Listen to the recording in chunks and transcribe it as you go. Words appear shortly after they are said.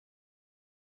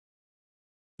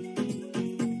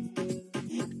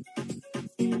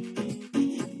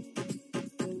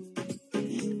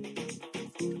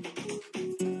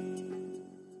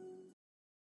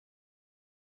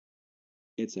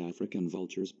It's African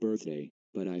Vulture's birthday,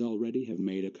 but I already have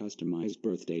made a customized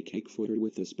birthday cake for her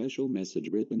with a special message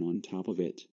written on top of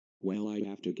it. Well, I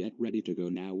have to get ready to go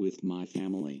now with my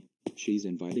family. She's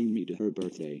inviting me to her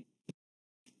birthday.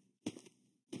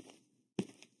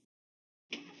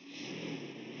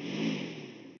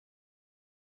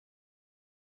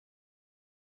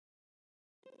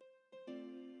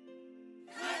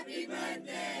 Happy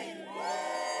birthday!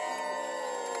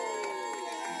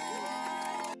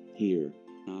 Here,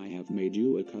 I have made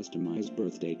you a customized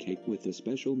birthday cake with a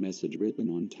special message written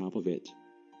on top of it.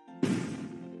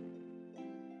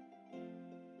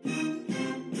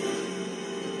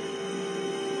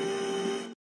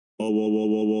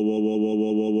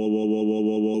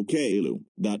 Caillou,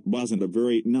 that wasn't a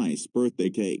very nice birthday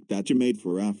cake that you made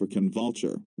for African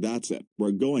Vulture. That's it,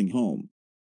 we're going home.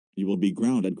 You will be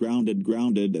grounded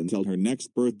until her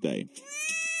next birthday.